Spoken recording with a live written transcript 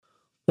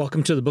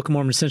Welcome to the Book of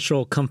Mormon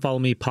Central Come Follow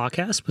Me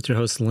podcast with your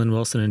hosts Lynn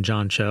Wilson and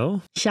John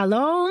Cho.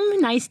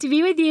 Shalom. Nice to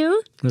be with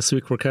you. This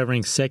week we're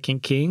covering 2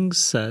 Kings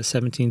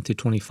 17 through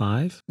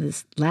 25.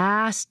 This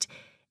last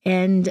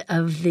end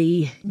of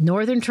the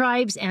northern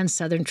tribes and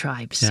southern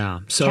tribes. Yeah.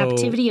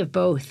 Captivity of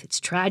both.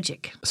 It's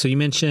tragic. So you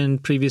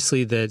mentioned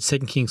previously that 2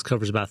 Kings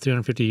covers about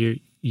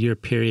 350-year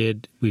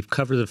period. We've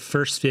covered the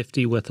first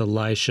 50 with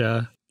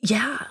Elisha.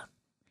 Yeah.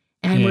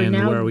 And we're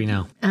now, where are we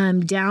now?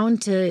 Down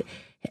to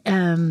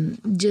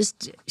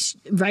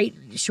right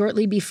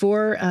shortly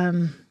before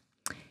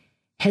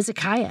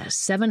Hezekiah,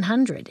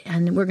 700.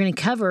 And we're going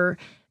to cover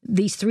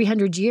these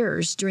 300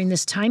 years during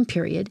this time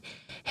period.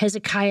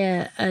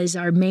 Hezekiah is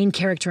our main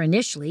character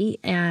initially,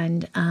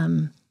 and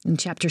in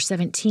chapter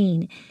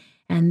 17.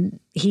 And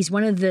he's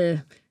one of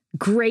the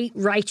great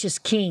righteous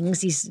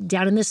kings. He's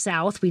down in the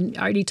south. We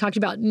already talked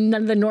about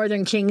none of the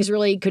northern kings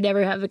really could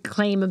ever have a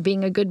claim of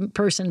being a good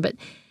person, but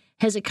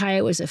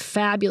Hezekiah was a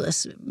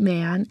fabulous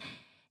man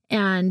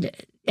and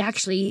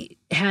actually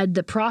had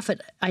the prophet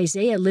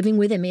Isaiah living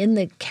with him in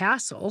the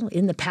castle,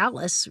 in the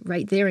palace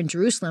right there in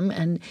Jerusalem.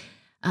 And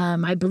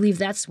I believe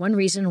that's one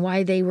reason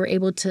why they were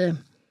able to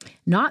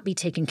not be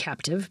taken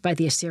captive by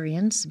the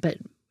Assyrians. But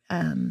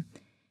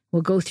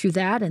we'll go through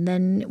that, and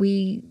then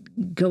we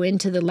go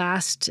into the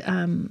last.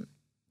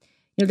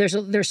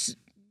 There's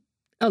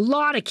a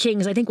lot of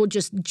kings. I think we'll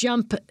just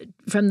jump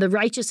from the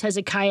righteous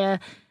Hezekiah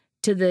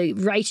to the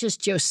righteous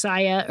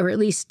Josiah, or at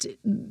least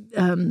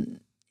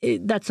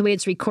that's the way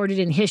it's recorded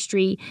in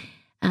history.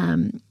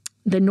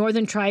 The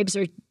northern tribes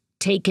are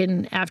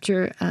taken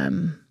after,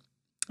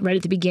 right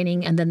at the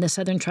beginning, and then the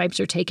southern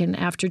tribes are taken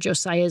after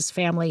Josiah's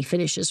family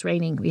finishes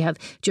reigning. We have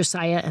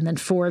Josiah and then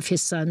 4 of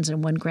his sons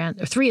and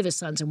 3 of his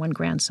sons and 1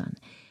 grandson.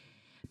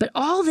 But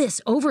all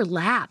this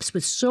overlaps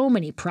with so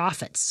many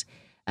prophets.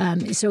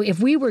 So if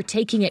we were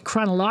taking it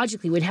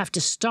chronologically, we'd have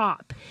to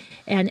stop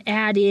and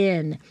add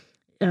in,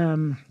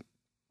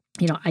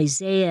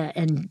 Isaiah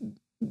and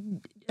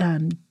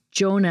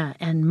Jonah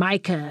and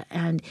Micah,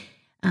 and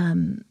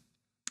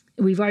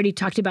we've already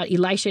talked about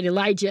Elisha and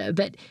Elijah,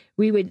 but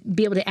we would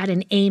be able to add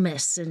in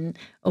Amos and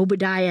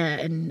Obadiah.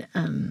 And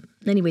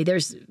anyway,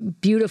 there's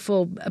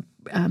beautiful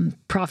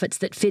prophets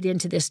that fit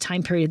into this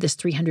time period, this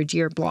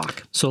 300-year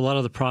block. So a lot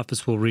of the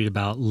prophets we'll read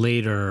about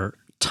later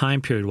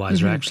time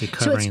period-wise are actually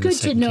covering the 2 Kings. So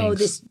it's good to know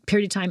this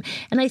period of time.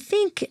 And I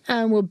think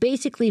we'll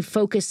basically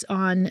focus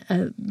on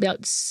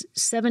about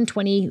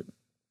 720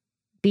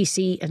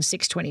 BC and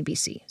 620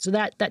 BC. So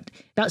that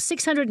about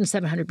 600 and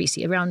 700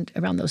 BC,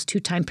 around those 2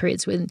 time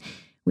periods when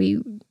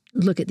we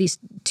look at these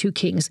 2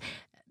 kings.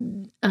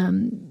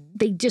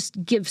 They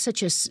just give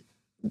such a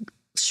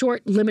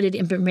short, limited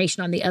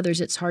information on the others.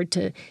 It's hard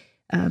to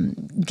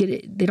get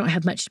it. They don't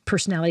have much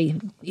personality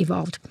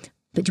evolved.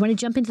 But do you want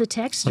to jump into the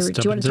text, or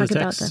do you want to talk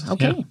about that?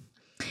 Okay.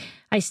 Yeah.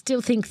 I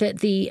still think that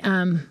the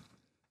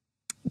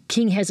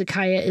King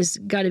Hezekiah has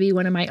got to be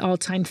one of my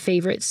all-time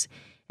favorites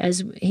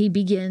as he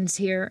begins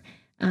here.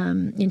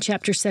 In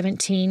chapter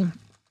 17,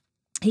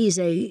 he's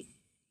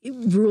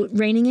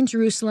reigning in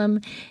Jerusalem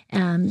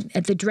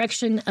at the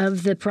direction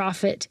of the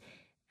prophet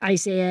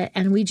Isaiah,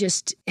 and we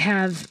just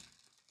have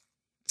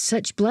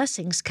such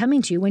blessings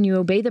coming to you when you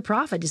obey the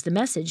prophet is the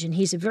message. And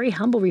he's a very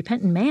humble,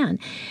 repentant man.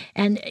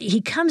 And he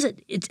comes at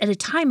a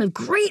time of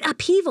great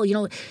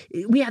upheaval.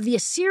 We have the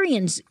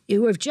Assyrians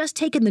who have just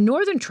taken the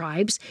northern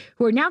tribes,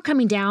 who are now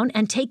coming down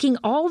and taking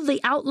all the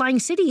outlying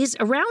cities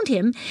around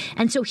him.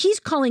 And so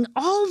he's calling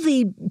all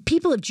the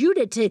people of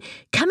Judah to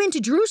come into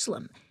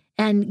Jerusalem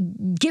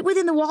and get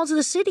within the walls of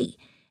the city.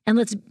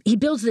 And he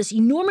builds this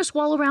enormous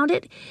wall around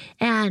it.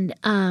 And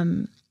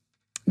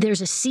there's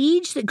a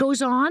siege that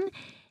goes on.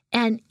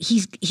 And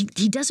he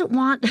doesn't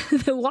want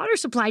the water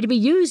supply to be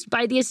used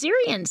by the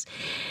Assyrians.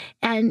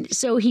 And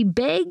so he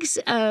begs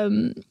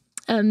the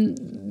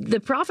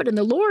prophet and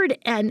the Lord,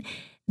 and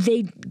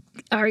they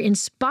are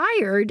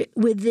inspired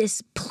with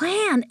this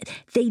plan.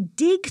 They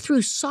dig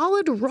through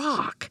solid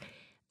rock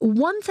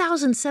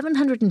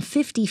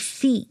 1,750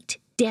 feet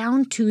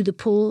down to the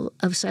pool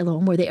of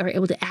Siloam, where they are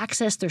able to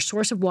access their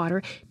source of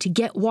water to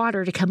get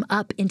water to come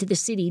up into the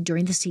city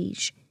during the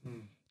siege.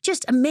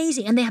 Just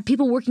amazing. And they have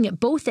people working at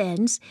both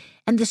ends.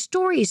 And the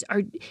stories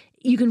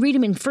you can read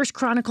them in First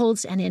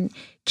Chronicles and in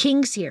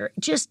Kings here.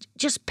 Just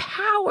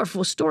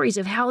powerful stories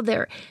of how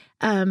they're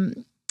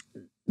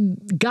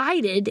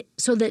guided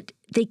so that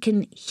they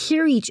can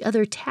hear each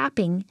other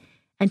tapping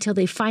until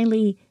they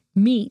finally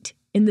meet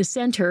in the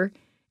center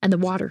and the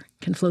water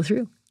can flow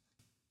through.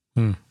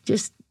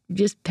 Just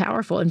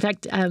powerful. In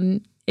fact,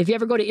 if you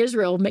ever go to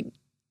Israel, make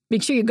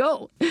sure you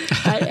go.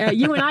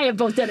 You and I have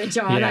both done it,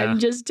 John. Yeah. I'm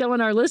just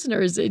telling our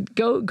listeners,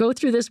 go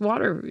through this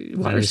water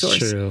source.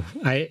 That's true.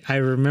 I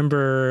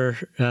remember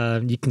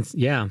you can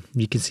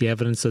see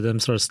evidence of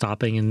them sort of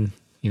stopping and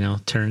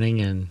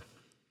turning, and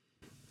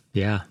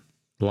a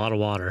lot of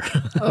water.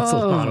 That's a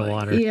lot of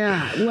water.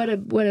 Yeah, what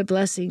a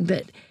blessing.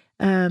 But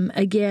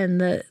again,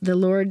 the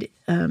Lord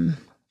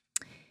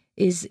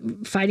is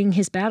fighting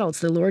his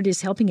battles. The Lord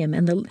is helping him,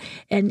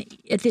 and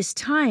at this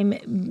time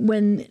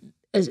when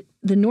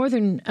the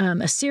northern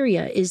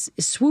Assyria is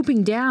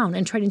swooping down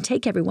and trying to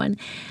take everyone.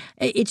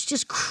 It's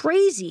just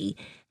crazy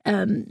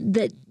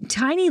that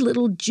tiny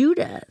little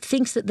Judah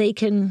thinks that they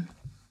can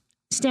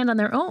stand on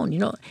their own,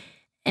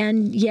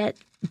 and yet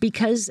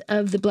because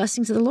of the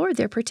blessings of the Lord,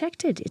 they're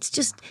protected. It's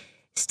just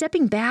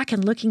stepping back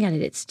and looking at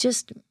it. It's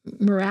just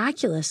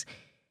miraculous.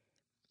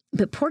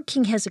 But poor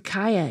King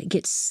Hezekiah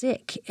gets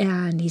sick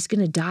and he's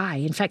going to die.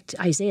 In fact,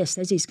 Isaiah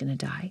says he's going to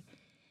die.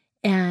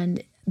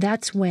 And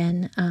that's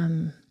when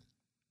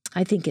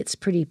I think it's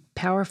pretty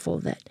powerful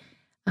that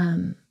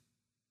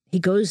he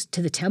goes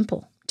to the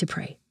temple to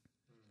pray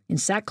in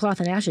sackcloth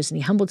and ashes, and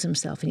he humbles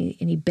himself, and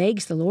he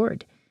begs the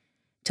Lord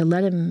to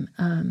let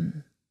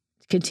him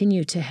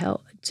continue to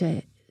help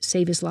to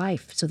save his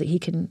life so that he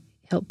can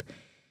help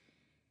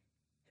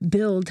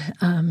build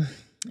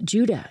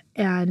Judah,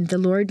 and the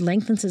Lord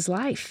lengthens his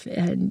life.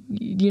 And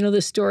you know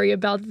the story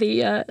about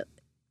the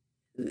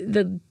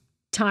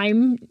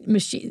time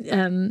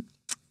machine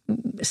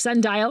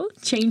sundial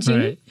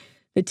changing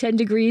the 10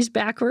 degrees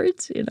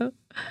backwards.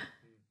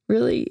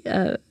 Really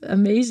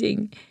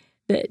amazing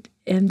that,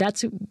 and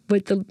that's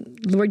what the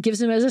Lord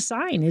gives him as a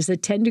sign, is the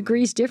 10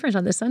 degrees difference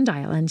on the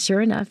sundial. And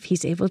sure enough,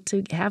 he's able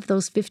to have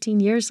those 15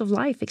 years of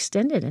life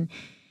extended. And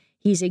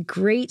he's a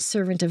great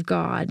servant of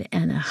God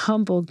and a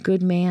humble,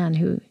 good man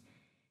who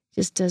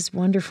just does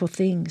wonderful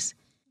things.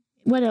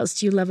 What else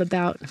do you love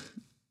about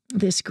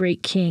this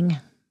great king?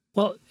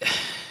 Well,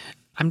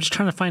 I'm just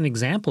trying to find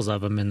examples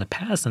of him in the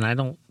past, and I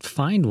don't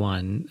find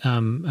one.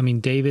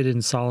 David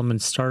and Solomon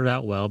started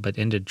out well, but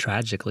ended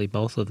tragically,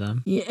 both of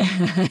them. Yeah.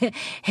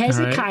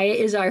 Hezekiah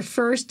is our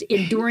first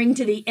enduring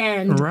to the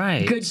end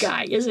good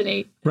guy, isn't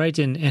he? Right,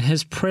 and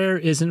his prayer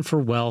isn't for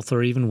wealth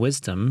or even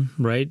wisdom,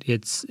 right?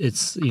 It's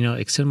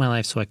extend my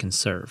life so I can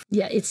serve.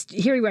 Yeah,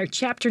 here we are,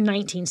 chapter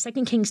 19,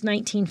 2 Kings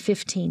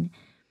 19:15.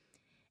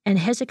 And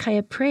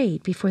Hezekiah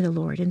prayed before the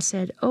Lord and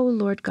said, O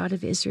Lord God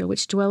of Israel,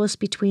 which dwellest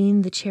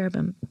between the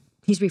cherubim.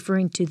 He's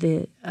referring to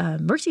the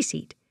mercy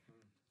seat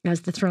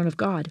as the throne of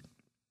God.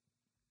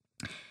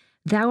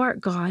 Thou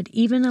art God,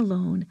 even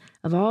alone,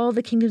 of all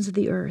the kingdoms of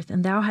the earth,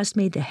 and thou hast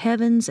made the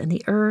heavens and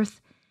the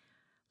earth.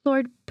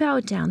 Lord, bow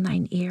down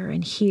thine ear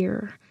and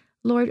hear.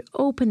 Lord,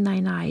 open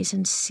thine eyes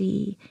and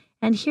see,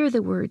 and hear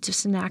the words of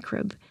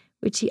Sennacherib,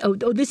 which he... Oh,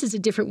 this is a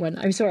different one.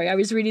 I'm sorry, I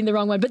was reading the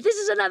wrong one. But this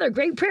is another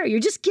great prayer. You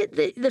just get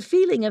the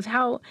feeling of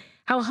how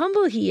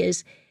humble he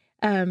is.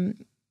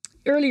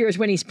 Earlier is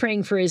when he's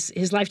praying for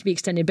his life to be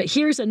extended. But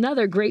here's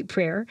another great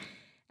prayer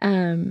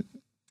when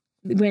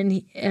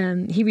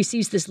he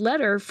receives this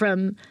letter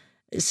from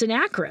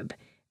Sennacherib,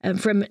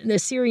 from the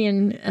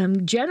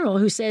Syrian general,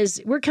 who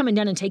says, we're coming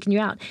down and taking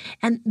you out.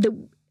 And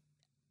the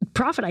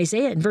prophet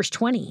Isaiah in verse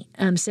 20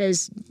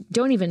 says,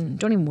 don't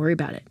even worry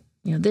about it.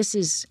 This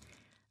is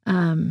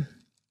going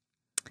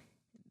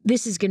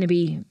to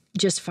be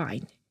just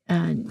fine.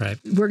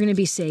 We're going to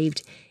be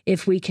saved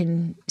if we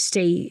can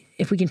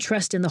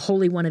trust in the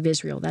Holy One of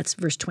Israel. That's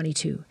verse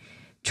 22.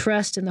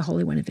 Trust in the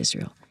Holy One of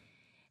Israel.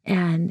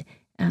 And,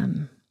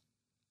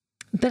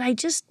 but I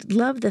just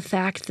love the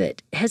fact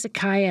that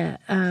Hezekiah,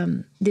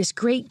 this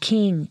great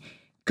king,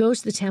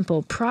 goes to the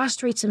temple,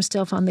 prostrates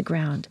himself on the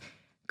ground.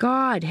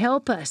 God,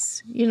 help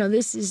us.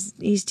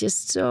 He's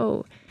just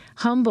so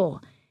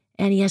humble,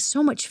 and he has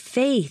so much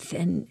faith,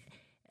 and,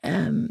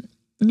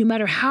 no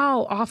matter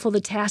how awful the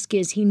task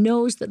is, he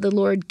knows that the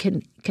Lord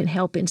can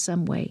help in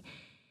some way.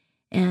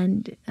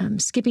 And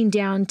skipping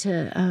down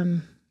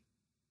to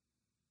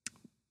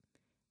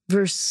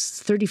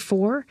verse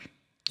 34.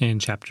 In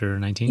chapter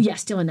 19? Yeah,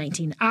 still in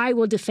 19. I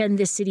will defend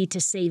this city to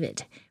save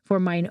it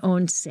for mine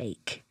own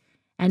sake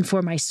and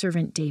for my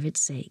servant David's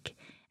sake.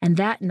 And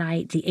that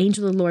night the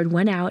angel of the Lord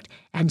went out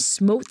and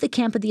smote the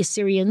camp of the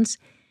Assyrians,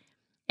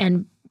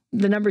 and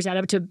the numbers add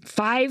up to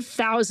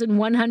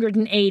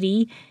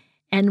 5,180.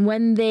 And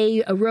when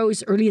they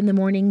arose early in the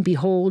morning,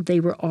 behold, they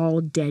were all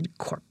dead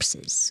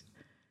corpses.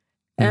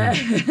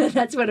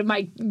 That's one of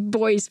my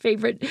boys'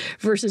 favorite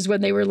verses when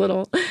they were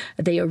little.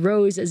 They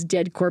arose as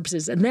dead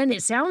corpses. And then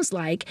it sounds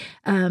like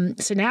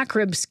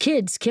Sennacherib's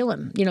kids kill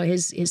him,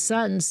 his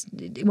sons,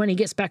 when he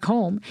gets back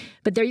home.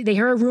 But they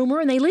hear a rumor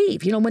and they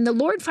leave. When the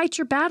Lord fights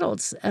your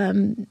battles,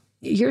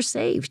 you're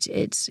saved.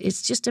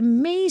 It's just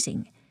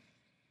amazing.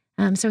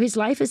 So his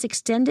life is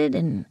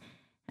extended,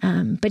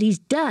 but he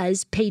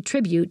does pay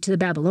tribute to the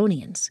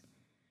Babylonians.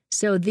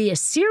 So the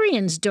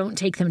Assyrians don't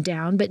take them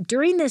down, but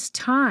during this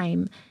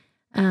time,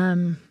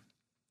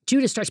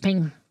 Judah starts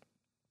paying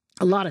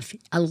a lot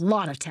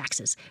of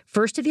taxes.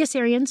 First to the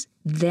Assyrians,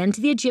 then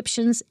to the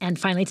Egyptians, and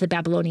finally to the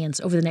Babylonians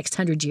over the next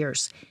 100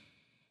 years.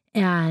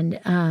 And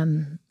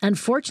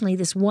unfortunately,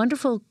 this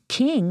wonderful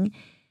king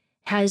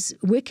has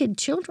wicked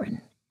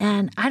children.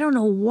 And I don't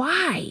know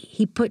why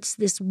he puts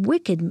this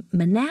wicked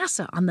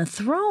Manasseh on the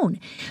throne.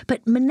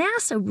 But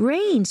Manasseh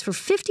reigns for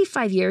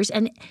 55 years,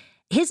 and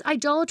his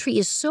idolatry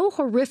is so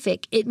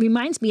horrific, it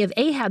reminds me of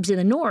Ahab's in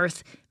the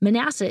north,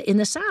 Manasseh in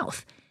the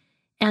south.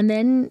 And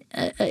then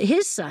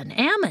his son,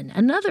 Ammon,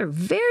 another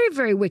very,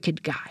 very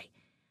wicked guy,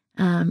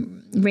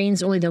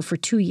 reigns only, though, for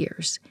 2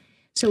 years.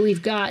 So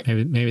we've got...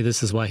 Maybe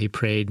this is why he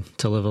prayed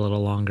to live a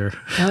little longer.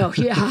 Oh,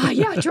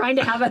 yeah, trying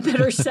to have a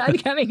better son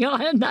coming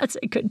on. That's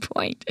a good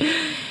point.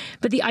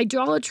 But the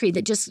idolatry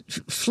that just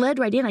fled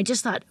right in, I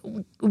just thought,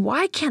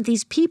 why can't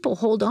these people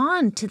hold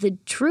on to the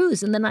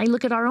truths? And then I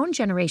look at our own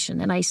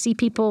generation and I see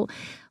people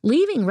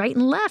leaving right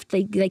and left.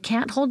 They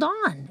can't hold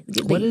on.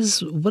 What is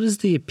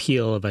the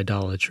appeal of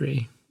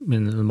idolatry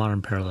in the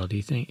modern parallel, do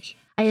you think?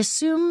 I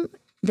assume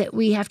that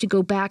we have to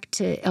go back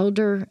to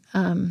Elder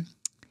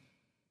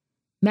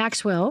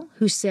Maxwell,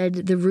 who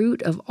said the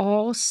root of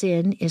all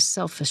sin is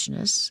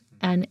selfishness,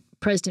 and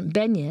President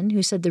Benyon,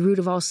 who said the root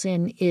of all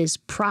sin is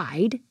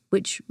pride,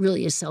 which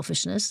really is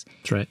selfishness.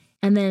 That's right.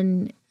 And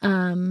then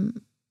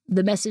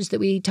the message that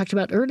we talked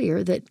about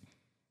earlier, that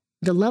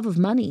the love of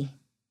money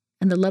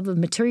and the love of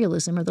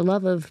materialism or the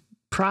love of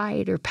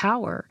pride or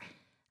power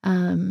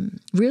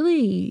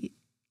really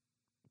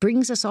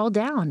brings us all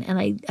down. And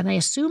I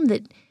assume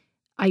that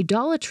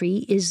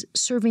idolatry is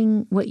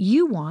serving what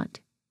you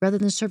want rather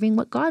than serving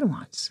what God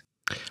wants.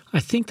 I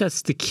think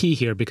that's the key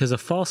here, because a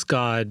false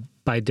god,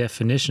 by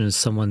definition, is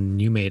someone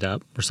you made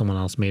up or someone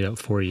else made up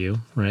for you,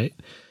 right?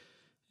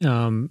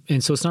 And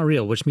so it's not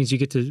real, which means it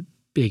gets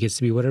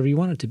to be whatever you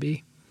want it to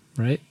be,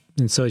 right?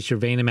 And so it's your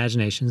vain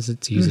imaginations,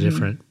 to use a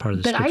different part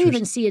of the scriptures. But I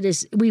even see it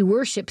as we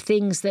worship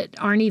things that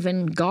aren't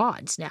even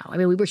gods now. I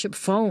mean, we worship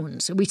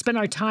phones. We spend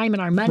our time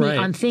and our money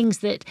on things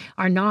that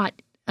are not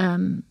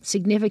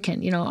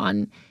significant,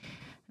 on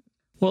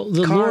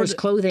cars,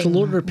 clothing. The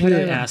Lord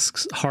repeatedly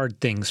asks hard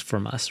things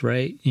from us,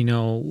 right?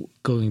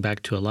 Going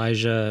back to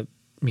Elijah,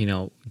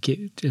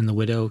 and the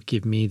widow,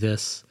 give me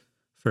this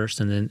first,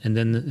 and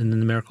then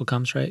the miracle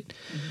comes, right?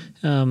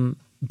 Mm-hmm.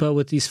 But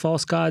with these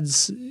false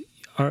gods,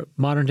 our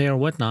modern day or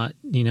whatnot,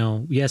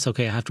 yes,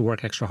 okay, I have to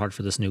work extra hard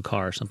for this new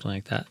car or something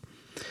like that.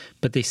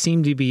 But they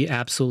seem to be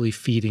absolutely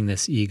feeding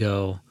this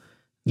ego,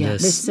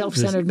 this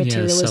self-centered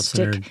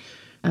materialistic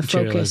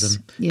focus,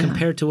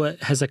 compared to what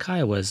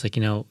Hezekiah was,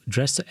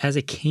 dressed as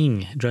a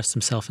king, dressed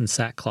himself in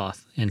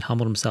sackcloth and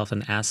humbled himself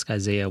and asked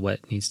Isaiah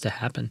what needs to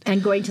happen.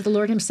 And going to the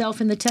Lord himself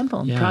in the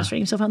temple and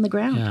prostrating himself on the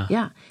ground.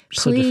 Yeah.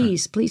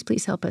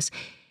 Please help us.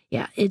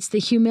 Yeah, it's the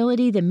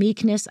humility, the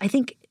meekness. I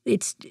think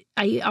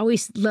I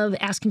always love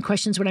asking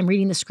questions when I'm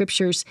reading the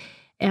scriptures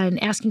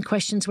and asking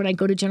questions when I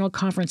go to general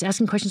conference,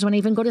 asking questions when I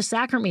even go to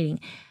sacrament meeting,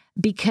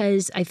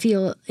 because I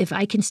feel if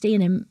I can stay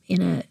in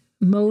a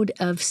mode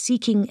of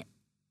seeking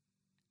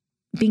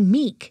being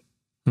meek,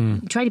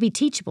 trying to be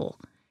teachable,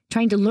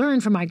 trying to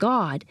learn from my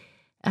God,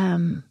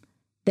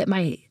 that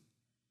my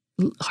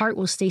heart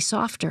will stay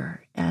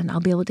softer and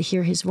I'll be able to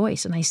hear his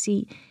voice. And I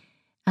see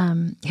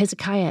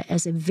Hezekiah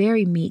as a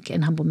very meek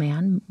and humble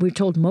man. We're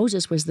told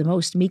Moses was the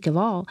most meek of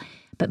all,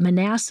 but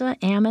Manasseh,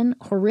 Ammon,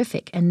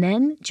 horrific. And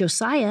then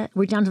Josiah,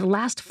 we're down to the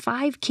last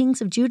 5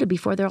 kings of Judah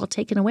before they're all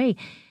taken away.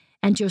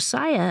 And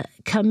Josiah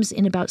comes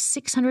in about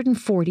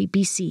 640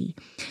 BC.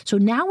 So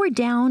now we're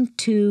down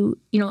to,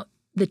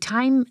 the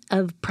time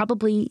of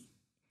probably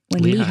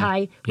when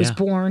Lehi was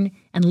born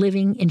and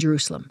living in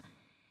Jerusalem.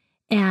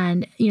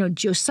 And,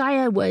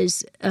 Josiah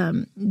was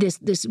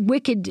this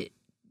wicked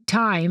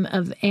time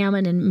of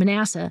Ammon and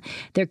Manasseh.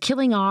 They're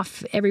killing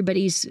off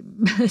everybody's,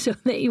 so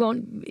they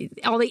won't,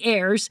 all the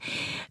heirs.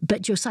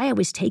 But Josiah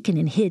was taken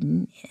and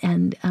hidden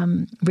and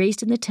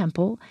raised in the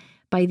temple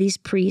by these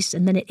priests.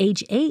 And then at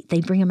age 8,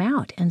 they bring him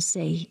out and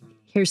say,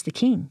 here's the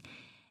king.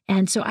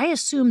 And so I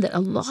assume that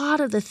a lot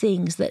of the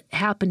things that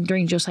happened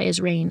during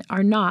Josiah's reign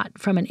are not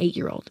from an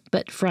 8-year-old,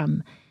 but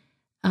from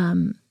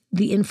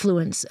the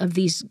influence of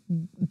these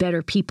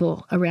better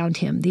people around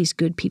him, these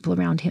good people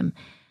around him.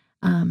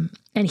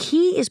 And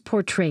he is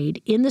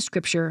portrayed in the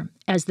scripture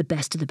as the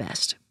best of the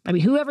best. I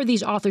mean, whoever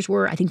these authors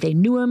were, I think they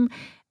knew him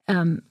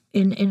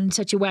in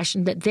such a way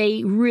that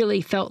they really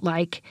felt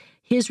like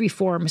his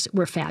reforms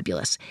were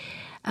fabulous.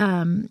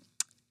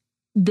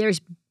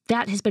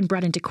 That has been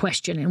brought into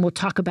question, and we'll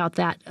talk about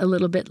that a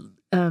little bit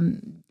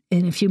in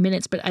a few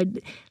minutes. But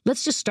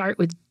let's just start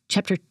with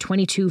chapter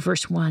 22,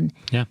 verse 1.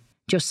 Yeah.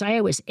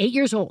 Josiah was 8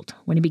 years old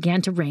when he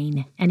began to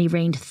reign, and he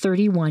reigned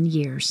 31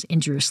 years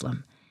in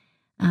Jerusalem.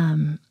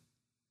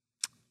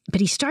 But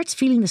he starts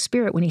feeling the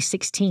Spirit when he's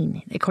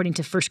 16, according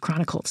to 1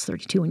 Chronicles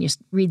 32, when you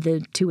read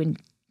the two in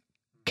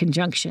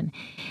conjunction.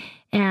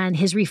 And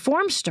his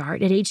reforms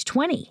start at age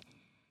 20.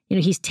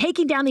 He's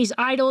taking down these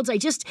idols.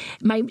 Just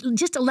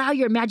allow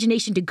your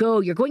imagination to go.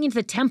 You're going into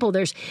the temple.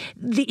 There's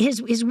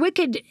his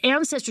wicked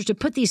ancestors to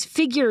put these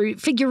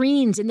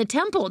figurines in the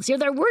temple. So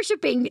they're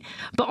worshiping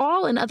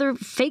Baal and other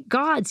fake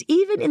gods,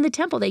 even in the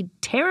temple. They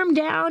tear him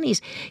down.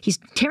 He's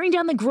tearing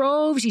down the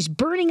groves. He's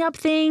burning up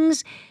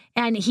things.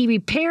 And he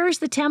repairs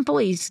the temple.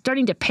 He's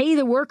starting to pay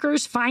the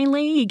workers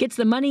finally. He gets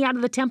the money out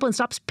of the temple and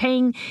stops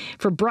paying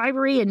for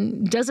bribery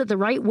and does it the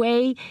right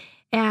way.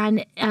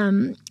 And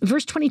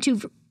verse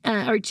 22,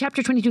 or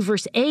chapter 22,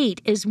 verse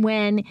 8 is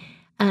when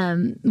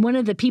one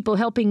of the people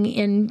helping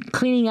in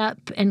cleaning up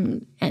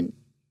and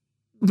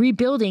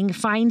rebuilding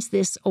finds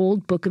this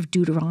old book of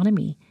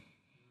Deuteronomy.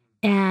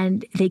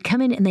 And they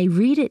come in and they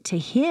read it to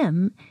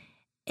him.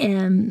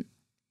 And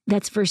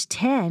that's verse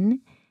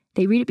 10.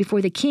 They read it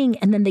before the king,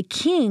 and then the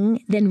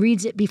king then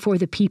reads it before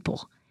the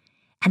people.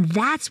 And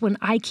that's when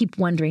I keep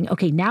wondering,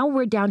 okay, now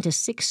we're down to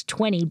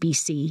 620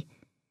 BC.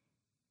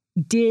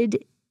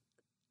 Did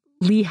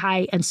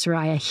Lehi and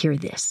Sariah hear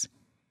this?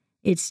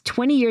 It's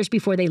 20 years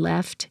before they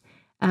left.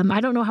 I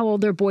don't know how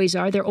old their boys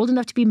are. They're old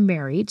enough to be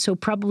married, so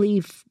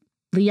probably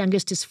the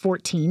youngest is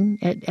 14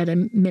 at a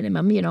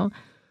minimum,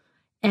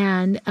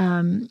 And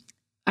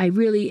I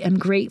really am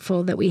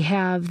grateful that we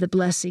have the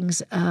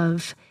blessings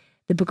of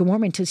the Book of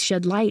Mormon to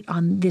shed light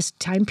on this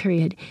time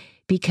period,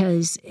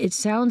 because it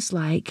sounds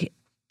like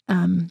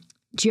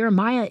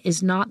Jeremiah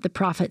is not the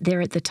prophet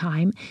there at the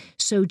time.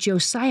 So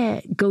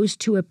Josiah goes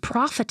to a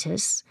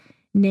prophetess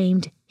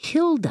named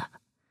Hilda.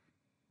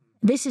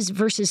 This is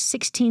verses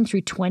 16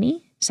 through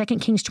 20, 2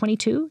 Kings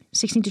 22,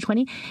 16 to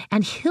 20.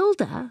 And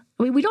Hilda,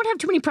 we don't have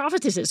too many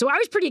prophetesses, so I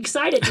was pretty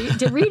excited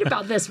to read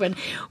about this one.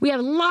 We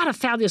have a lot of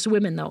fabulous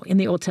women, though, in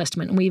the Old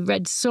Testament. We've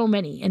read so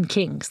many in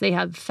Kings. They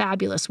have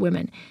fabulous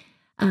women,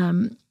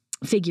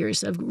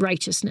 figures of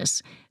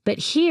righteousness. But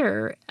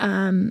here,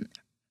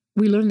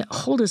 we learn that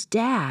Hulda's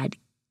dad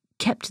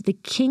kept the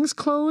king's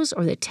clothes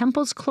or the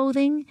temple's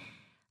clothing.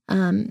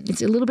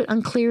 It's a little bit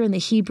unclear in the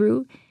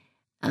Hebrew.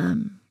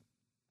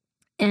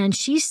 And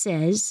she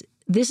says,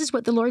 this is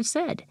what the Lord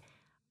said.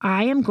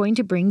 I am going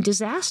to bring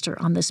disaster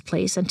on this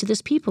place and to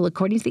this people,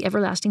 according to the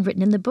everlasting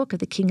written in the book of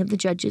the king of the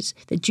judges,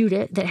 that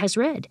Judah that has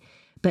read.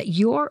 But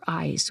your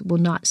eyes will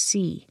not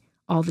see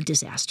all the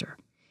disaster.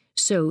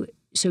 So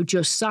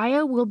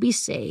Josiah will be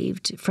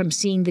saved from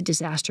seeing the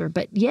disaster.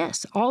 But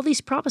yes, all these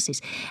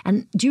prophecies.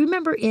 And do you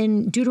remember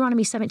in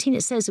Deuteronomy 17,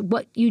 it says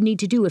what you need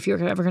to do if you're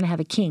ever going to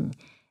have a king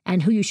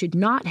and who you should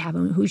not have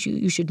and who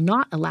you should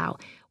not allow.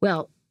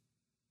 Well,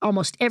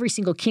 almost every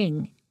single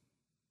king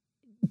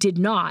did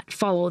not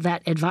follow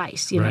that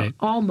advice, right.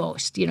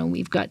 Almost.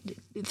 We've got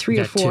three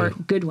or four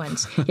good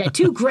ones. Yeah,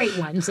 two great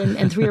ones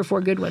and three or four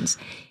good ones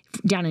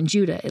down in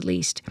Judah, at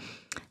least.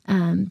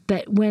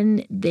 But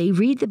when they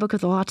read the book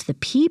of the law to the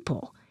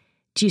people,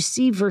 do you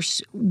see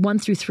verse 1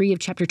 through 3 of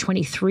chapter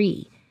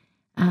 23?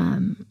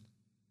 And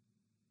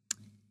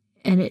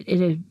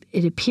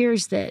it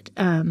appears that,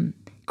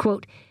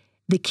 quote,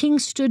 the king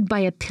stood by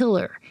a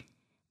pillar,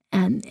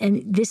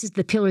 and this is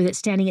the pillar that's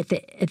standing at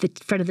the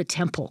front of the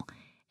temple.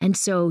 And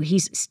so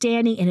he's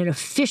standing in an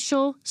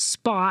official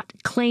spot,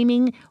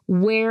 claiming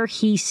where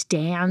he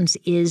stands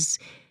is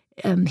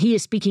he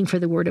is speaking for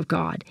the word of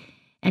God.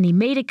 And he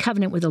made a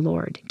covenant with the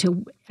Lord.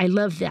 I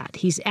love that.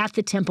 He's at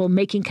the temple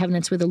making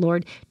covenants with the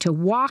Lord to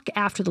walk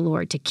after the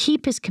Lord, to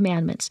keep his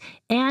commandments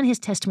and his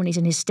testimonies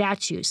and his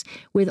statutes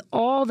with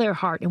all their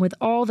heart and with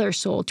all their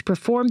soul, to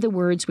perform the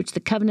words which the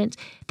covenant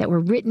that were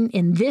written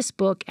in this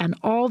book, and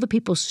all the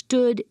people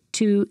stood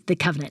to the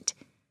covenant.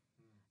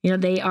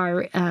 They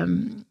are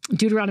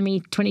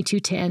Deuteronomy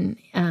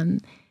 22:10.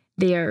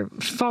 They are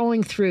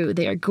following through.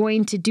 They are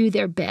going to do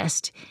their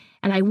best.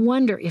 And I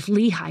wonder if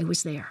Lehi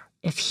was there,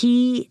 if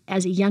he,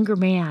 as a younger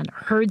man,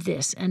 heard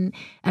this and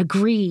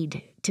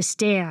agreed to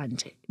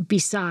stand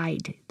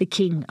beside the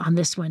king on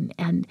this one,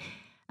 and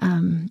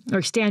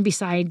or stand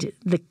beside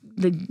the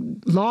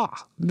law,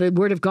 the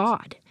word of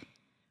God.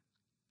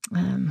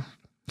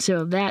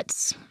 So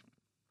that's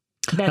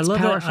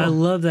powerful. I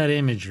love that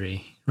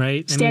imagery.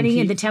 Right, standing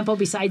in the temple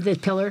beside the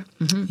pillar.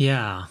 Mm-hmm.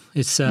 Yeah,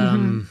 it's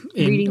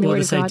reading the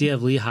word of God. Idea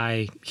of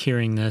Lehi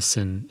hearing this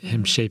and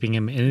him shaping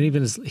him, and it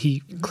even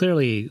Lehi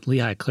clearly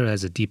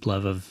has a deep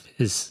love of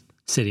his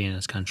city and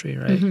his country,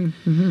 right?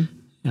 Mm-hmm,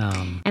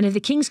 mm-hmm. And if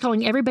the king's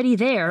calling everybody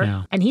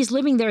there, and he's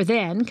living there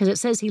then, because it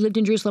says he lived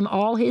in Jerusalem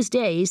all his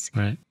days.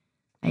 Right.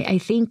 I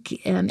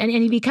think, and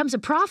he becomes a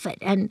prophet,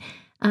 and.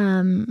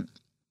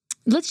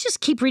 Let's just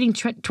keep reading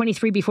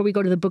 23 before we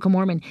go to the Book of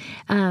Mormon.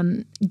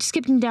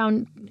 Skipping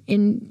down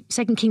in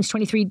 2 Kings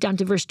 23 down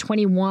to verse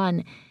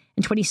 21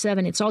 and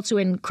 27. It's also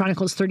in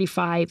Chronicles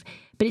 35.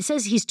 But it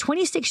says he's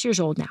 26 years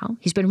old now.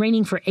 He's been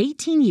reigning for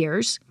 18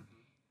 years.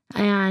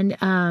 And,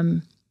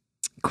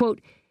 quote,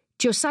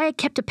 Josiah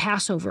kept a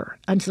Passover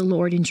unto the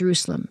Lord in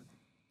Jerusalem.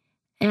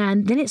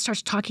 And then it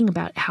starts talking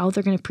about how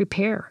they're going to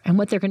prepare and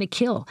what they're going to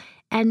kill.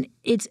 And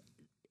it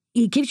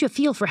gives you a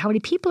feel for how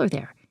many people are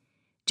there.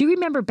 Do you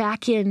remember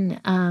back in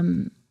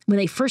when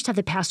they first had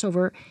the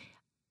Passover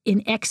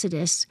in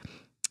Exodus,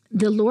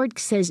 the Lord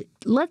says,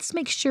 let's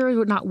make sure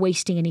we're not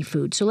wasting any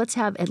food. So let's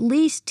have at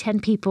least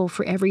 10 people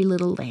for every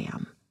little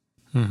lamb.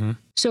 Mm-hmm.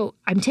 So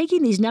I'm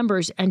taking these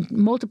numbers and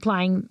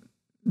multiplying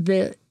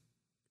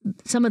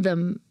some of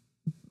them,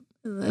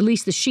 at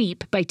least the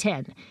sheep, by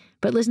 10.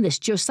 But listen to this.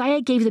 Josiah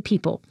gave the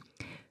people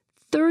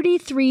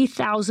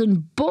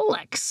 33,000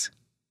 bullocks,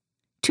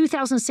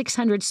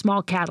 2,600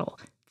 small cattle,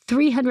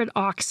 300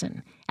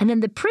 oxen. And then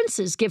the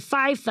princes give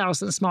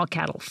 5,000 small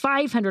cattle,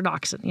 500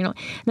 oxen, And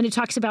then it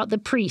talks about the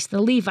priests,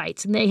 the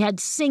Levites, and they had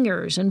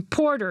singers and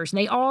porters, and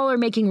they all are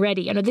making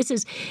ready. This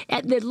is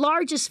at the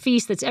largest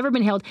feast that's ever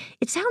been held.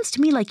 It sounds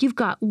to me like you've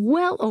got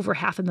well over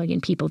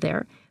 500,000 people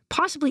there,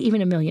 possibly even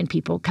 1 million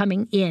people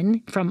coming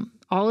in from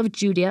all of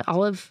Judea,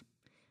 all of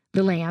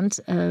the lands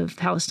of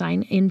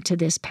Palestine into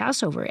this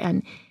Passover.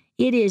 And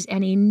It is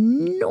an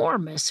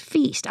enormous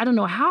feast. I don't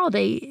know how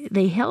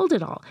they held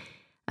it all.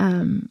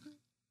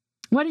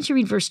 Why don't you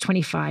read verse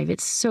 25?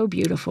 It's so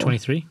beautiful.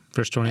 23,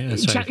 verse 20.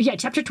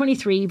 Chapter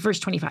 23, verse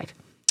 25.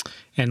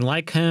 And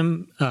like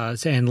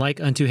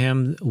unto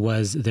him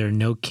was there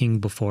no king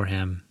before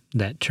him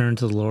that turned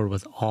to the Lord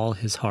with all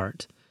his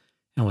heart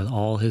and with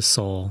all his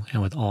soul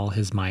and with all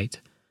his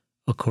might,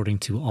 according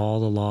to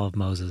all the law of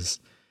Moses.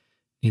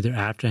 Neither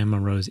after him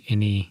arose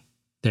any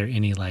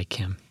like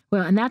him.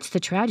 Well, and that's the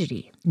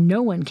tragedy.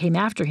 No one came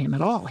after him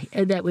at all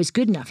that was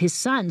good enough. His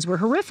sons were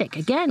horrific.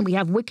 Again, we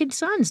have wicked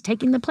sons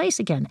taking the place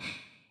again.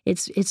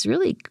 It's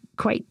really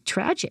quite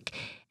tragic.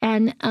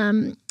 And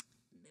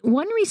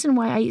one reason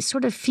why I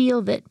sort of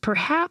feel that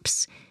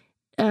perhaps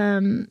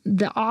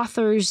the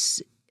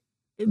authors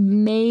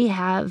may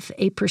have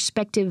a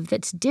perspective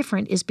that's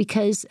different is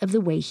because of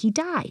the way he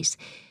dies.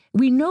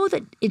 We know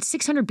that it's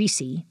 600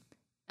 BC,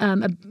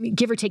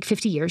 give or take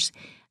 50 years,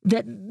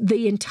 that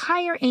the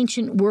entire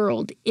ancient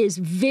world is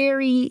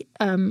very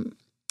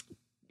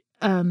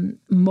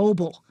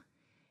mobile.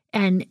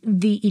 And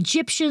the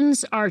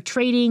Egyptians are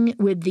trading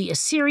with the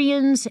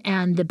Assyrians,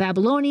 and the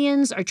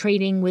Babylonians are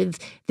trading with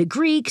the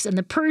Greeks and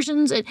the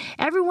Persians. And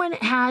everyone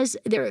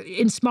they're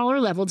in smaller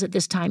levels at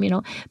this time,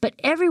 but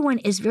everyone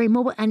is very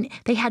mobile. And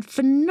they had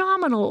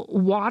phenomenal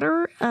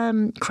water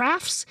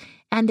crafts,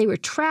 and they were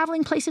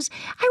traveling places.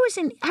 I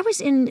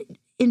was in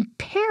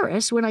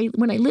Paris when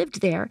I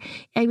lived there.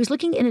 I was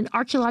looking in an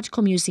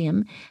archaeological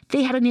museum.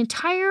 They had an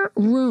entire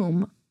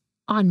room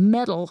on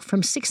metal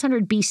from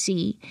 600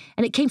 BC,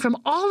 and it came from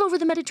all over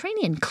the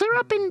Mediterranean, clear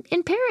up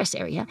in Paris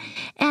area.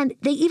 And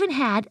they even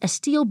had a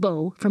steel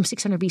bow from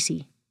 600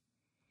 BC.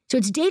 So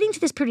it's dating to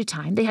this period of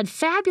time. They had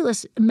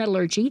fabulous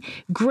metallurgy,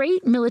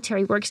 great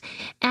military works.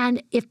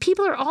 And if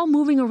people are all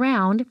moving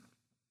around,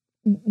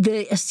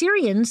 the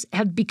Assyrians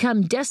have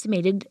become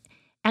decimated.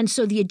 And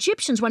so the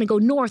Egyptians want to go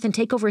north and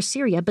take over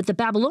Assyria, but the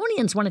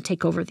Babylonians want to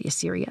take over the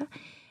Assyria.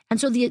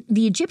 And so the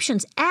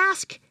Egyptians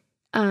ask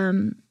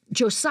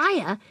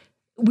Josiah,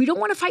 we don't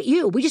want to fight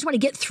you. We just want to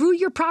get through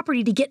your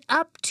property to get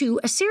up to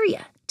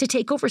Assyria to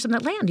take over some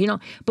of that land,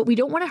 but we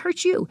don't want to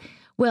hurt you.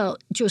 Well,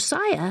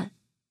 Josiah,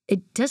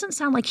 it doesn't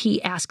sound like he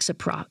asks a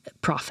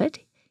prophet.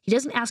 He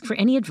doesn't ask for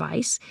any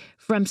advice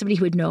from somebody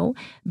who would know.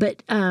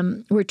 But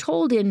we're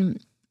told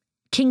in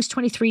Kings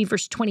 23,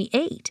 verse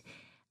 28,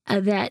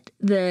 that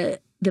the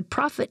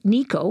prophet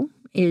Necho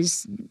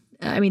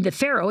the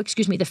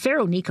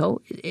Pharaoh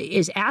Necho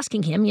is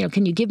asking him,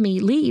 can you give me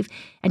leave?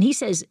 And he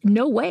says,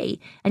 no way.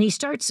 And he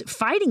starts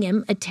fighting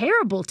him, a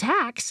terrible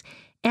tax.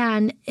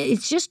 And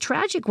it's just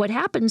tragic what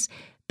happens.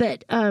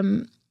 But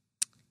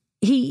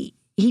he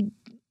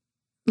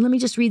let me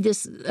just read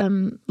this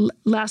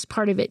last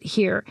part of it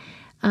here.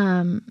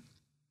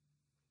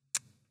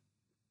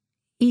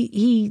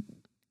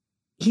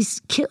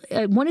 He's killed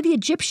one of the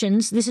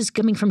Egyptians. This is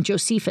coming from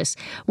Josephus.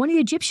 One of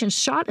the Egyptians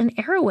shot an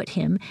arrow at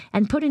him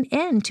and put an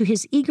end to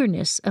his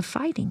eagerness of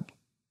fighting.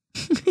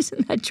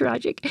 Isn't that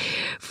tragic?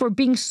 For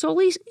being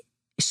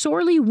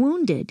sorely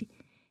wounded,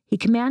 he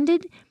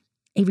commanded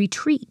a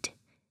retreat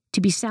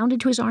to be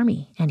sounded to his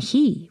army, and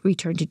he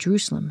returned to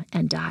Jerusalem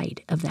and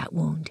died of that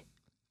wound.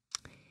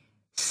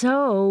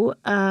 So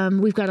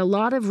we've got a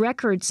lot of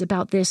records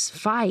about this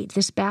fight,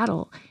 this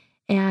battle.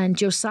 And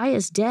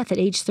Josiah's death at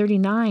age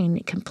 39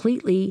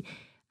 completely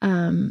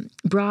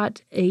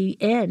brought an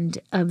end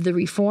of the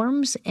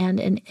reforms and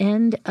an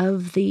end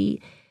of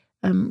the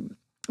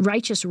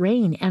righteous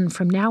reign. And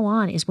from now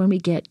on is when we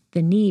get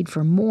the need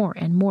for more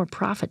and more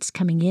prophets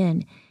coming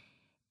in.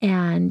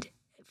 And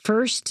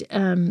first,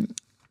 I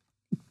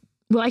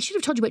should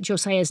have told you what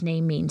Josiah's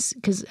name means,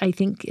 because I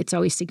think it's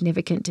always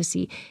significant to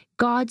see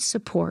God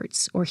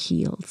supports or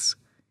heals.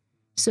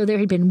 So there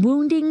had been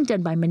wounding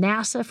done by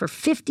Manasseh for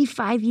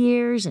 55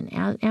 years and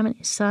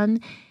Ammon's son,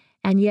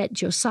 and yet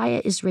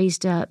Josiah is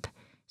raised up,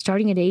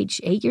 starting at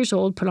age 8 years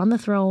old, put on the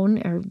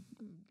throne, or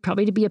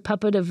probably to be a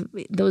puppet of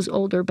those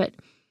older, but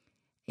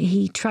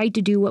he tried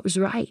to do what was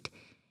right.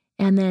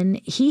 And then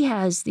he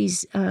has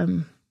these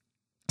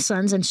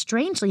sons, and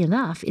strangely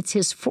enough, it's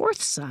his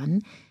fourth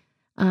son,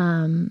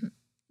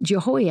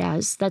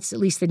 Jehoahaz. That's at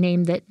least the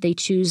name that they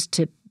choose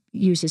to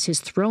use as his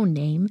throne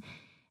name.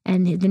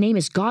 And the name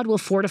is God Will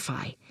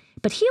Fortify.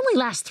 But he only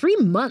lasts 3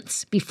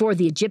 months before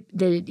the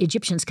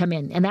Egyptians come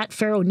in. And that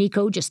Pharaoh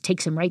Necho just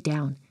takes him right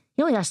down.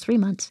 He only lasts 3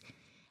 months.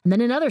 And then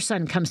another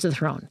son comes to the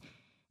throne.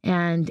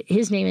 And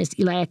his name is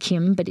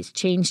Eliakim, but it's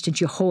changed to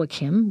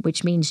Jehoiakim,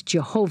 which means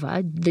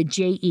Jehovah, the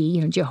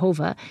J-E,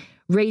 Jehovah,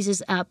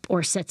 raises up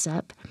or sets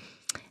up.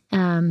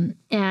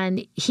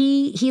 And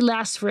he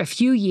lasts for a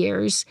few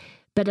years.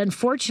 But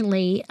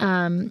unfortunately,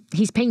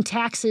 he's paying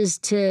taxes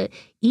to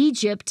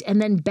Egypt,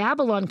 and then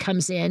Babylon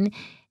comes in,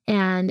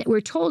 and we're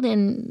told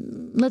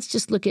let's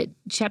just look at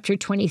chapter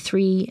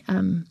 23,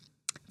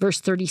 verse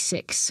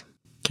 36.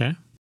 Okay.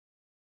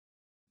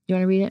 You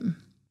want to read it?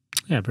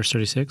 Yeah, verse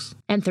 36.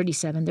 And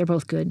 37. They're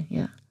both good,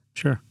 yeah.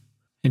 Sure.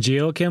 And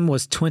Jehoiakim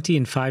was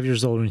 25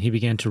 years old when he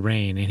began to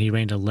reign, and he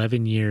reigned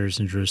 11 years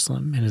in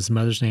Jerusalem. And his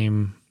mother's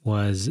name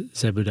was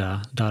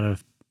Zebudah, daughter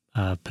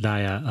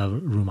Pedaiah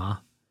of Rumah.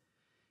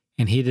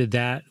 And he did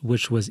that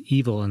which was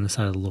evil in the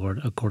sight of the Lord,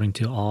 according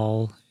to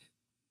all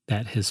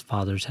that his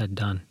fathers had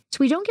done. So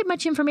we don't get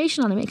much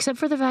information on him except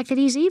for the fact that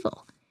he's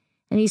evil.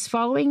 And he's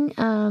following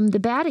the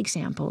bad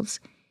examples.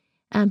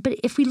 But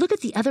if we look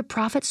at the other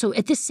prophets, so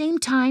at the same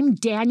time,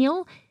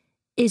 Daniel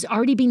is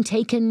already being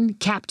taken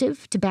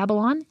captive to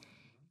Babylon.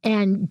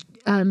 And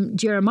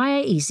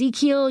Jeremiah,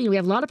 Ezekiel, we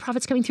have a lot of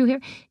prophets coming through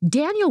here.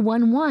 Daniel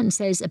 1:1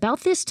 says,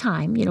 about this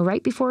time,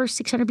 right before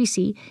 600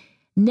 BC,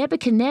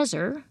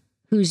 Nebuchadnezzar,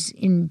 who's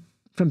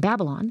from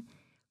Babylon,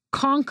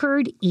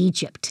 conquered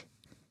Egypt.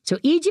 So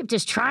Egypt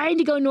is trying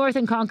to go north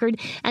and conquered.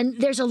 And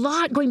there's a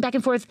lot going back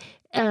and forth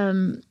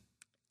on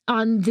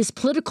this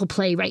political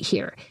play right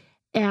here.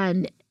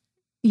 And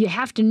you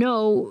have to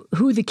know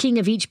who the king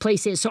of each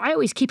place is. So I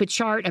always keep a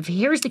chart of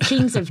here's the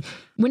kings of,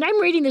 when I'm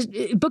reading this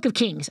book of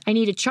Kings, I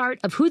need a chart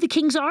of who the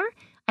kings are.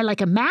 I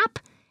like a map,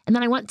 and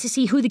then I want to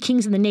see who the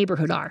kings in the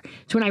neighborhood are.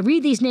 So when I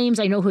read these names,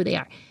 I know who they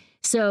are.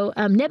 So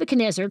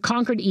Nebuchadnezzar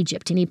conquered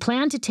Egypt, and he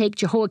planned to take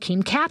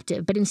Jehoiakim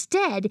captive, but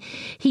instead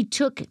he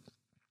took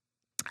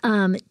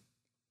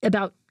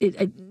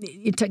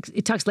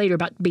it talks later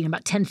about being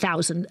about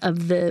 10,000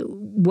 of the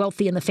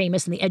wealthy and the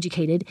famous and the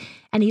educated,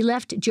 and he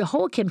left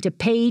Jehoiakim to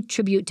pay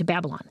tribute to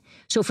Babylon.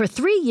 So for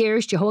 3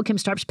 years, Jehoiakim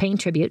starts paying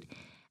tribute,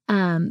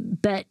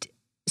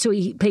 so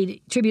he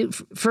paid tribute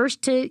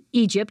first to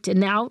Egypt and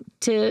now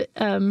to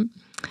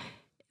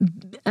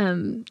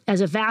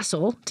as a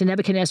vassal to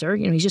Nebuchadnezzar.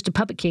 He's just a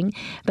puppet king,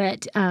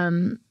 but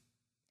and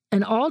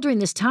all during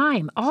this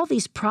time, all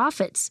these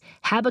prophets,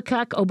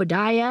 Habakkuk,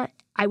 Obadiah,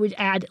 I would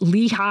add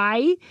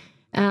Lehi,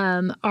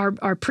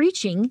 are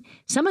preaching,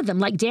 some of them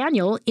like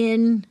Daniel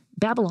in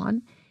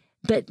Babylon.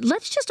 But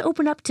let's just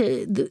open up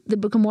to the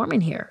Book of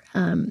Mormon here.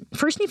 1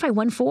 Nephi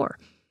 1:4.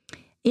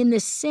 In the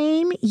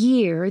same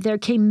year, there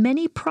came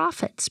many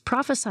prophets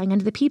prophesying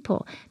unto the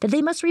people that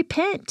they must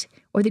repent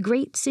or the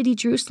great city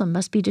Jerusalem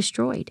must be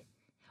destroyed.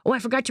 Oh, I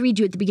forgot to read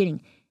you at the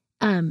beginning.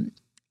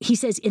 He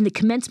says, in the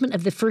commencement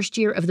of the first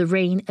year of the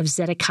reign of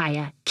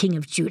Zedekiah, king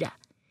of Judah.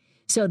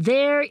 So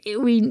there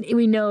we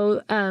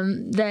know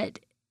that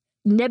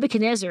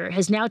Nebuchadnezzar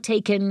has now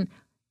taken,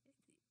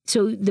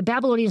 so the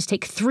Babylonians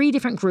take 3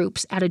 different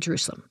groups out of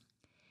Jerusalem.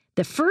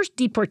 The first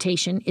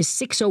deportation is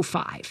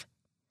 605.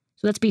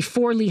 So that's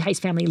before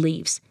Lehi's family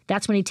leaves.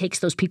 That's when he takes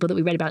those people that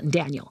we read about in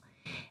Daniel.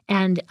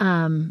 And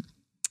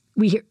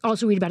we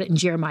also read about it in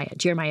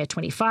Jeremiah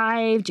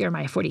 25,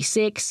 Jeremiah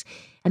 46.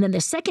 And then the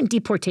second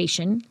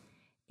deportation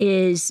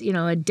is,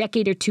 a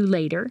decade or two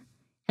later.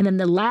 And then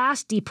the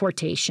last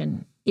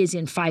deportation is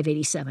in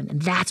 587,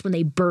 and that's when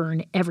they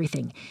burn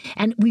everything.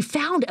 And we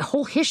found a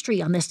whole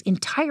history on this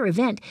entire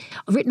event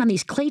written on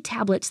these clay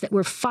tablets that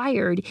were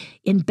fired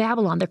in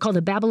Babylon. They're called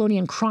the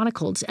Babylonian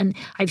Chronicles, and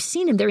I've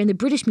seen them. They're in the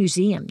British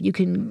Museum. You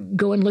can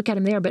go and look at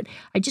them there, but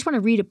I just want to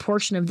read a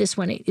portion of this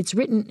one. It's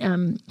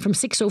written from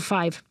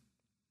 605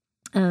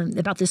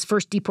 about this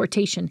first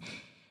deportation.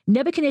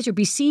 Nebuchadnezzar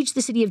besieged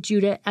the city of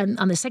Judah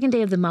on the second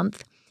day of the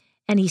month,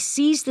 and he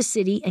seized the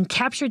city and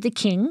captured the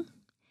king.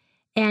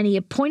 And he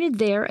appointed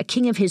there a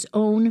king of his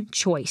own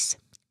choice,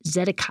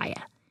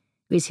 Zedekiah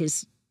is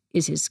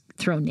his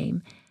throne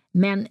name.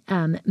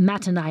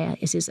 Mattaniah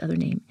is his other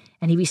name.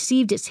 And he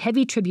received its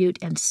heavy tribute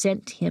and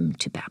sent him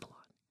to Babylon.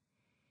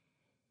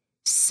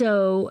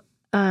 So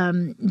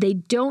they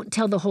don't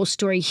tell the whole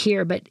story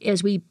here, but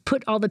as we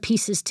put all the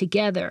pieces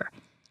together,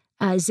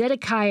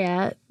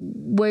 Zedekiah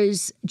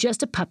was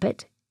just a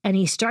puppet, and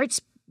he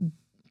starts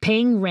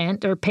paying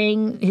rent or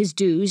paying his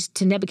dues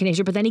to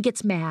Nebuchadnezzar, but then he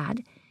gets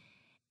mad.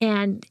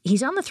 And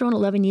he's on the throne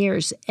 11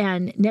 years,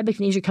 and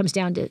Nebuchadnezzar comes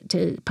down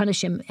to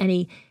punish him, and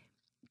he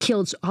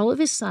kills all of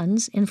his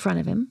sons in front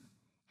of him,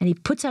 and he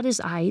puts out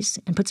his eyes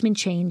and puts him in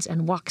chains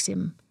and walks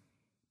him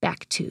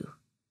back to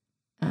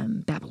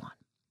Babylon.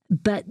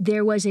 But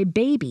there was a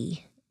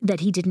baby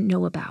that he didn't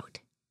know about.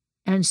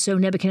 And so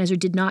Nebuchadnezzar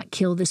did not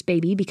kill this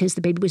baby because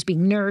the baby was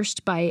being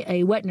nursed by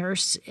a wet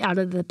nurse out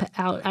of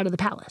the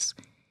palace.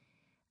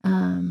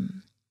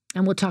 And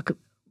we'll talk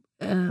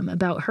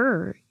about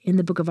her in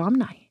the book of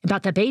Omni,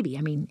 about that baby,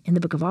 in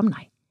the book of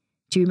Omni.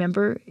 Do you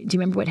remember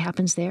what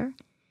happens there?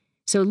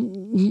 So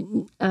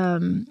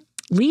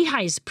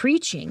Lehi's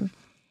preaching,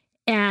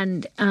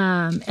 and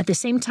at the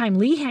same time,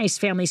 Lehi's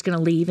family is going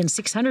to leave in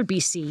 600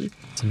 BC.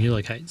 It's the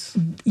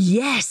Mulekites.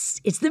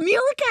 Yes, it's the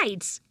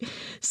Mulekites.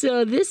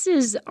 So this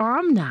is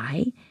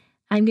Omni.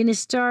 I'm going to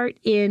start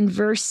in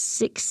verse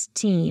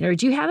 16. Or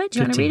do you have it? Do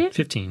you want to read it?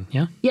 15,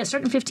 yeah? Yeah,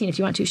 start in 15 if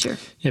you want to, sure.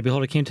 Yeah,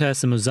 behold, it came to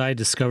us, and Mosiah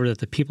discovered that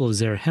the people of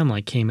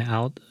Zarahemla came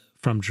out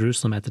from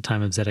Jerusalem at the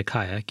time of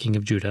Zedekiah, king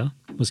of Judah,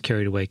 was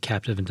carried away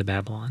captive into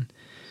Babylon.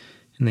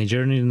 And they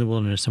journeyed in the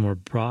wilderness and were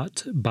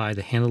brought by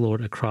the hand of the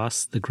Lord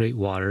across the great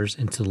waters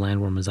into the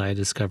land where Mosiah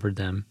discovered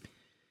them,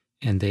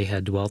 and they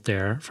had dwelt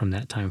there from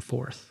that time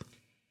forth.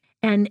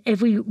 And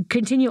if we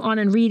continue on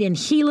and read in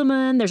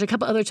Helaman, there's a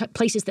couple other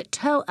places that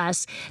tell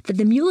us that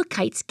the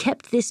Mulekites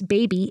kept this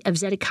baby of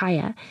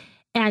Zedekiah.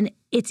 And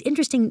it's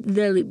interesting,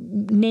 the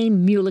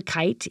name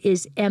Mulekite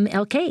is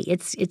MLK.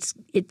 It's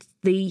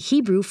the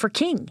Hebrew for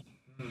king.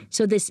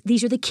 So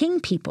these are the king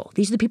people.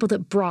 These are the people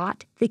that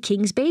brought the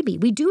king's baby.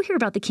 We do hear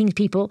about the king's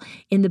people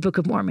in the Book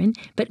of Mormon,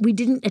 but we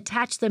didn't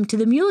attach them to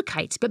the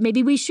Mulekites, but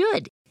maybe we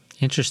should.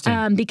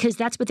 Interesting. Because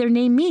that's what their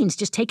name means.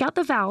 Just take out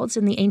the vowels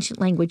in the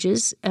ancient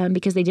languages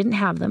because they didn't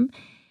have them.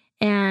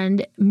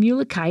 And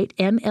Mulekite,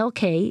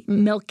 M-L-K,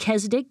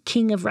 Melchizedek,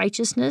 king of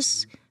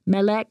righteousness,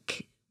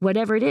 Melech,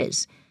 whatever it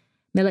is,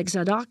 Melech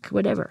Zadok,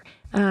 whatever.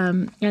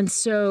 And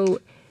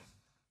so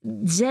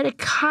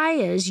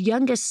Zedekiah's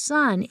youngest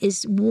son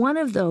is one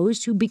of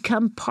those who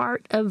become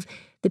part of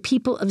the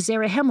people of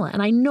Zarahemla.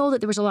 And I know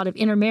that there was a lot of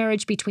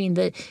intermarriage between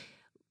the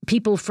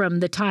people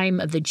from the time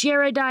of the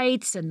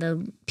Jaredites and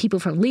the people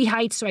from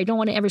Lehites, so I don't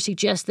want to ever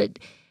suggest that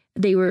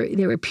they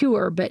were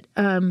pure, but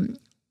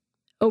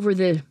over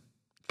the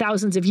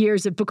thousands of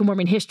years of Book of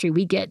Mormon history,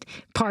 we get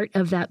part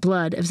of that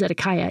blood of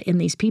Zedekiah in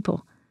these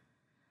people.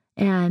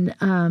 And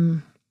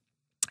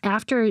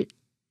after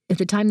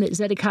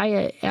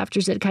Zedekiah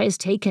is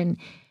taken,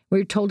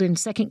 we're told in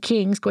 2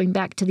 Kings, going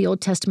back to the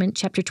Old Testament,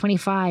 chapter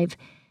 25,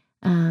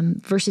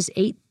 verses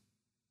 8,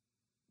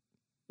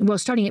 well,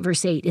 starting at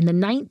verse 8, in the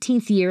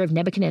 19th year of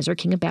Nebuchadnezzar,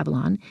 king of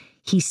Babylon,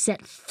 he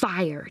set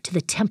fire to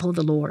the temple of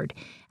the Lord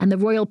and the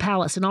royal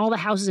palace and all the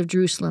houses of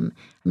Jerusalem.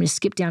 I'm going to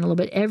skip down a little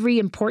bit. Every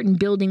important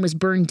building was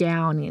burned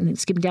down, and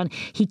skipping down.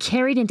 He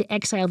carried into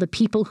exile the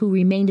people who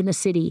remained in the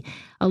city,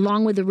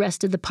 along with the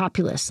rest of the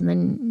populace. And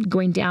then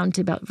going down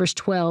to about verse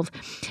 12.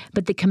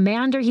 But the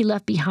commander he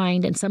left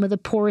behind, and some of the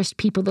poorest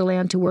people of the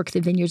land to work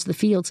the vineyards of the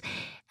fields.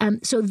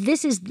 So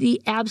this is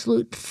the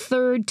absolute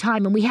third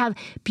time. And we have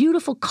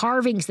beautiful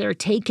carvings that are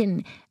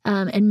taken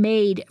and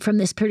made from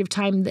this period of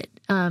time that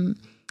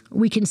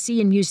we can see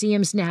in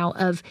museums now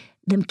of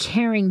them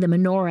carrying the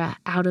menorah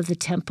out of the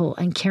temple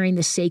and carrying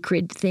the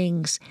sacred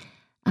things.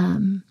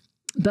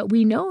 But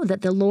we know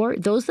that the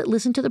Lord, those that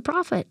listened to the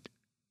prophet,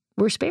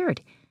 were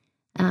spared.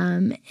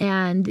 And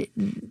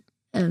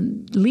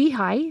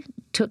Lehi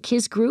took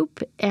his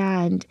group,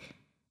 and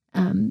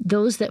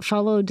those that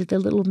followed the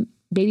little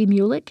baby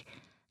Mulek.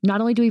 Not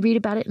only do we read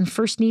about it in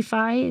 1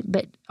 Nephi,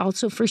 but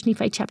also 1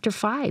 Nephi chapter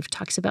 5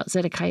 talks about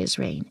Zedekiah's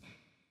reign.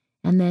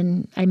 And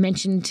then I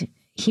mentioned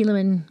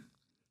Helaman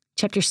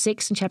chapter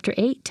 6 and chapter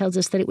 8 tells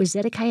us that it was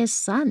Zedekiah's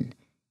son.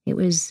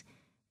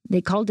 They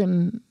called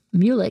him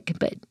Mulek,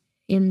 but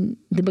in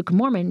the Book of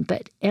Mormon,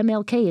 but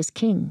MLK is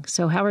king.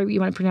 So however you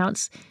want to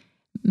pronounce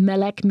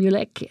Melech,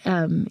 Mulek,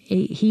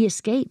 he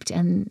escaped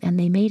and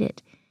they made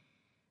it.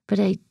 But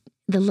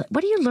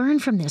what do you learn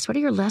from this? What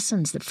are your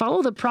lessons? That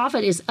follow the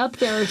prophet is up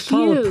there huge.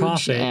 Follow the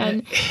prophet.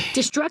 And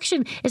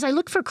destruction. As I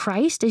look for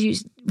Christ, as you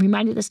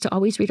reminded us to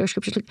always read our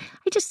scriptures,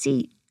 I just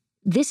see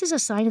this is a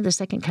sign of the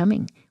second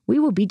coming. We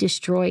will be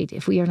destroyed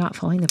if we are not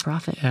following the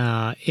prophet.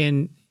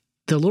 And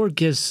the Lord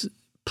gives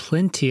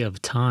plenty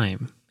of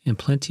time and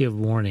plenty of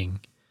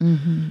warning.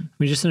 Mm-hmm. I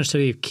mean, just in our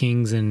study of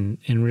Kings and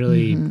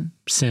really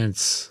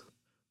since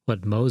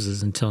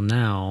Moses until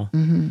now,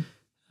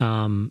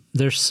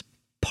 there's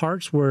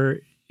parts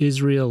where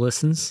Israel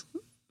listens,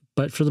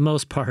 but for the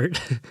most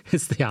part,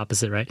 it's the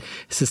opposite, right?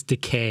 It's this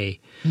decay,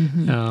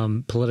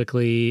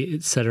 politically,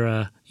 et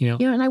cetera.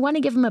 And I want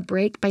to give them a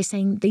break by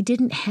saying they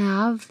didn't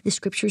have the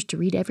scriptures to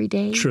read every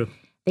day. True.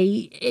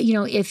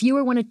 If you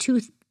were one of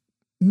 2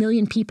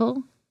 million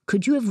people,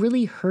 could you have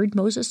really heard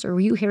Moses, or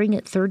were you hearing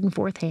it third and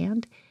fourth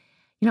hand?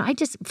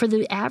 For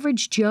the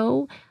average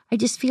Joe, I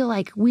just feel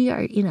like we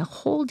are in a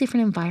whole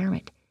different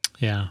environment.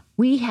 Yeah.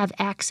 We have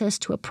access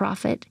to a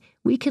prophet.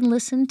 We can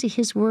listen to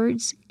his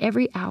words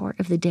every hour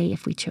of the day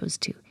if we chose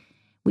to.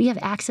 We have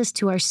access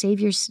to our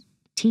Savior's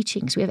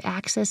teachings. We have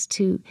access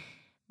to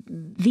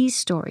these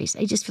stories.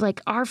 I just feel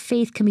like our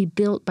faith can be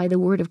built by the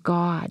word of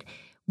God.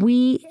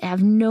 We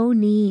have no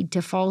need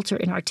to falter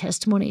in our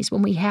testimonies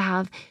when we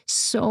have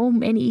so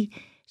many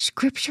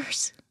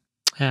scriptures.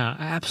 Yeah,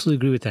 I absolutely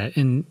agree with that.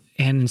 And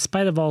in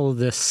spite of all of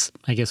this,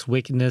 I guess,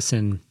 wickedness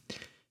and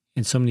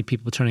so many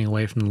people turning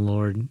away from the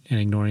Lord and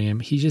ignoring him,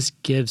 he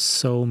just gives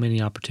so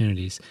many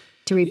opportunities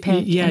to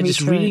repent. Yeah, and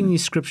just return. reading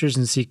these scriptures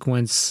in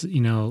sequence,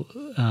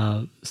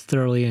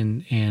 thoroughly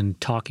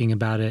and talking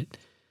about it.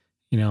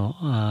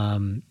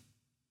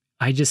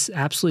 I just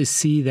absolutely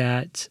see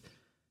that.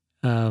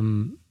 I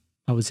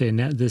would say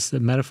this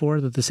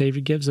metaphor that the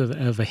Savior gives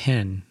of a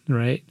hen,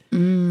 right?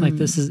 Like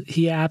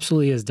he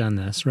absolutely has done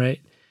this, right?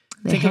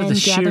 Think of the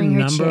sheer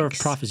number of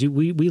prophets.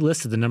 We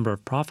listed the number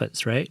of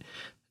prophets, right?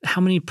 How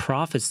many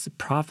prophets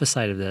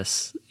prophesied of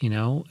this,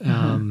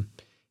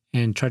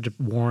 and tried to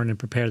warn and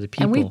prepare the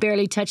people. And we've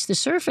barely touched the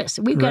surface.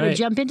 We've got to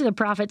jump into the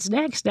prophets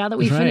next, now that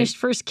we've finished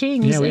First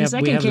Kings and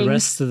Second Kings. We have the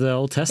rest of the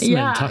Old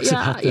Testament talks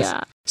about this.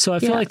 Yeah. So I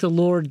feel like the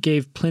Lord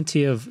gave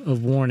plenty of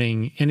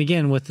warning. And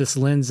again, with this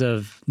lens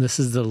of this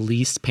is the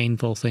least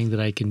painful thing that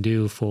I can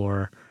do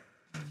for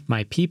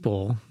my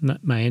people,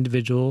 my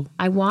individual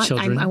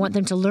children. I want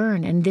them to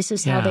learn, and this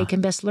is how they can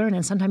best learn.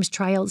 And sometimes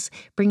trials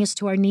bring us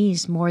to our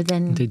knees more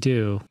than they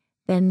do.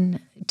 Than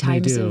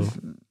times of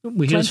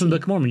we hear this from the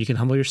Book of Mormon. You can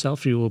humble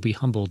yourself, or you will be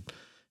humbled.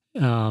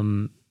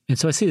 And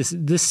so I see this.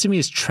 This to me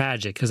is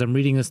tragic because I'm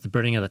reading this: the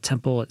burning of the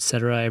temple,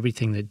 etc.,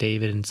 everything that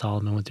David and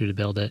Solomon went through to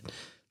build it.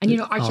 And,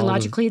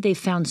 archaeologically, they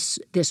found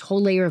this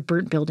whole layer of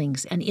burnt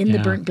buildings. And in the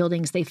burnt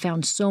buildings, they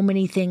found so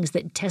many things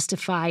that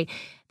testify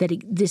that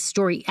this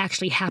story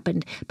actually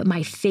happened. But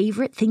my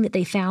favorite thing that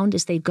they found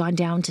is they've gone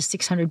down to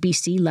 600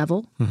 BC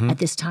level at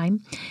this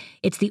time.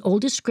 It's the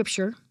oldest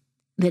scripture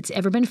that's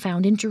ever been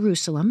found in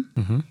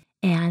Jerusalem.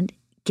 And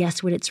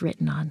guess what it's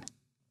written on?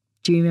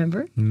 Do you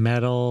remember?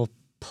 Metal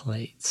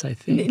plates, I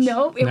think.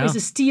 No, it was a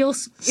steel.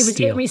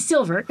 It was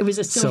silver. It was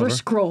a silver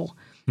scroll.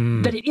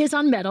 But it is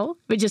on metal.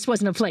 It just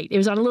wasn't a plate. It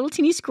was on a little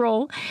teeny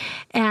scroll,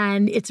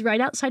 and it's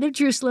right outside of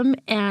Jerusalem,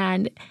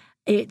 and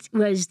it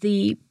was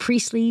the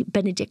priestly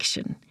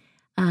benediction.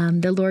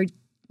 The Lord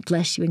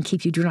bless you and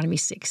keep you, Deuteronomy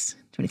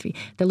 6:23.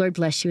 The Lord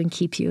bless you and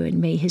keep you,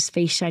 and may his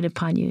face shine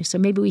upon you. So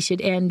maybe we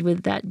should end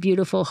with that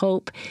beautiful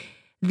hope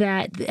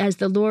that as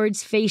the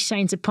Lord's face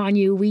shines upon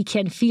you, we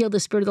can feel the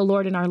Spirit of the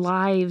Lord in our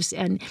lives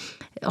and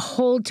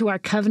hold to our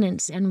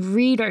covenants and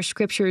read our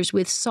scriptures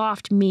with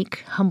soft, meek,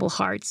 humble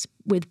hearts,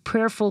 with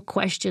prayerful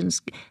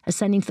questions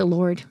ascending to the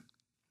Lord.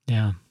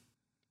 Yeah.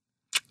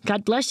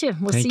 God bless you.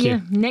 We'll see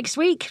you next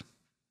week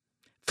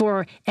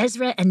for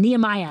Ezra and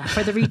Nehemiah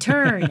for the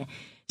return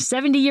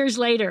 70 years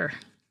later.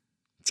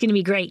 It's going to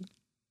be great.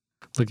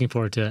 Looking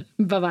forward to it.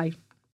 Bye-bye.